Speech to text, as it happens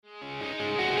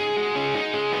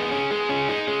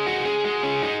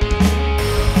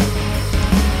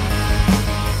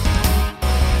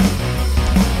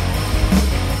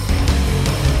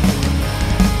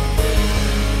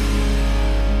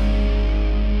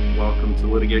to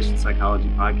the Litigation Psychology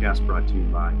Podcast brought to you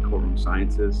by Courtroom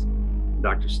Sciences,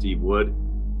 Dr. Steve Wood.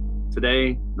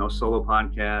 Today, no solo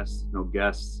podcast, no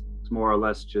guests. It's more or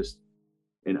less just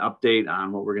an update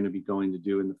on what we're going to be going to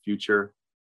do in the future.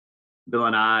 Bill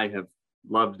and I have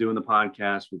loved doing the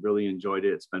podcast. We've really enjoyed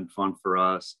it. It's been fun for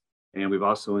us. And we've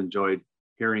also enjoyed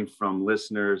hearing from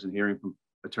listeners and hearing from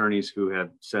attorneys who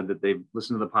have said that they've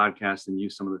listened to the podcast and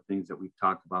used some of the things that we've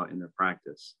talked about in their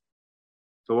practice.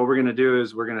 So what we're going to do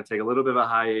is we're going to take a little bit of a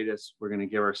hiatus. We're going to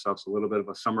give ourselves a little bit of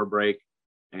a summer break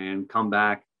and come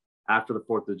back after the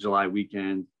 4th of July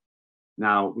weekend.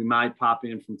 Now, we might pop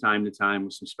in from time to time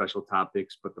with some special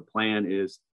topics, but the plan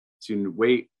is to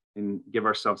wait and give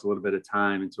ourselves a little bit of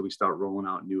time until we start rolling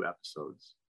out new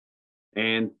episodes.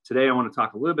 And today I want to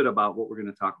talk a little bit about what we're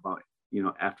going to talk about,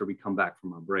 after we come back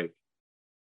from our break.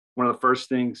 One of the first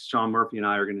things Sean Murphy and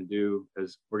I are going to do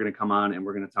is we're going to come on and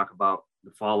we're going to talk about the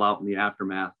fallout and the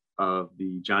aftermath of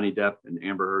the Johnny Depp and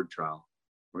Amber Heard trial.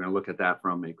 We're going to look at that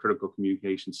from a critical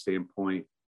communication standpoint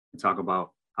and talk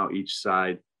about how each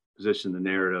side positioned the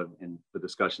narrative and the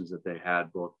discussions that they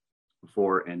had both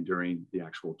before and during the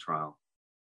actual trial.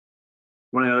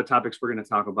 One of the other topics we're going to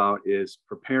talk about is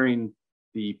preparing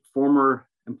the former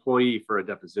employee for a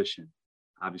deposition.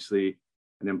 Obviously,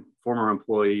 former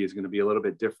employee is going to be a little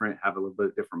bit different, have a little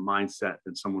bit different mindset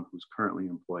than someone who's currently an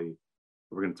employee.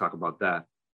 We're going to talk about that.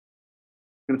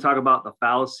 We're going to talk about the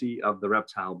fallacy of the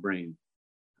reptile brain.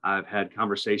 I've had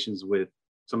conversations with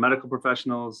some medical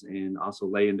professionals and also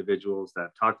lay individuals that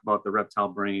have talked about the reptile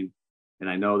brain. And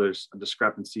I know there's a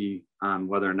discrepancy on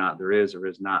whether or not there is or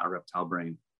is not a reptile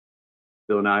brain.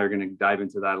 Bill and I are going to dive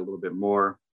into that a little bit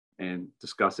more and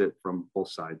discuss it from both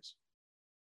sides.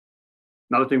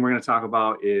 Another thing we're going to talk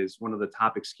about is one of the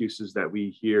top excuses that we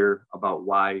hear about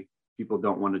why people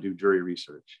don't want to do jury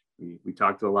research. We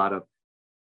talk to a lot of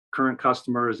current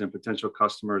customers and potential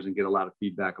customers and get a lot of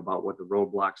feedback about what the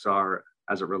roadblocks are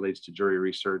as it relates to jury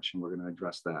research, and we're going to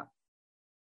address that.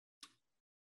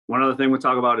 One other thing we'll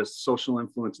talk about is social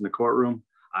influence in the courtroom.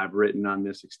 I've written on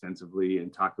this extensively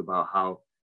and talked about how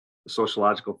the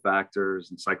sociological factors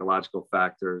and psychological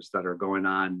factors that are going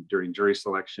on during jury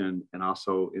selection and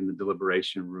also in the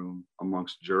deliberation room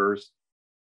amongst jurors.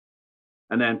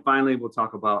 And then finally, we'll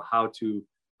talk about how to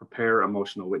prepare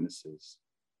emotional witnesses.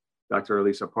 Dr.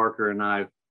 Elisa Parker and I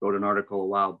wrote an article a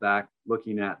while back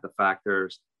looking at the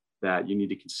factors that you need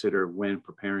to consider when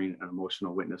preparing an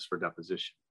emotional witness for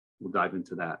deposition. We'll dive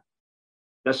into that.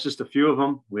 That's just a few of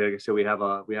them. Like I said, we have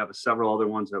several other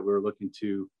ones that we're looking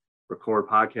to record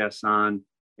podcasts on,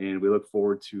 and we look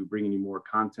forward to bringing you more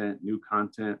content, new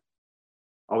content.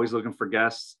 Always looking for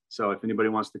guests. So if anybody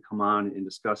wants to come on and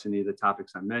discuss any of the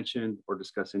topics I mentioned or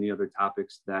discuss any other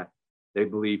topics that they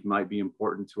believe might be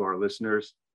important to our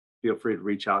listeners, feel free to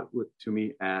reach out to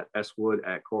me at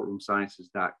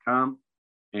swood@courtroomsciences.com.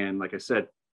 And like I said,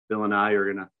 Bill and I are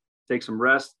going to take some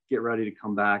rest, get ready to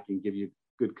come back and give you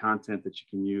good content that you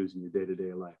can use in your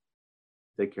day-to-day life.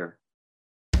 Take care.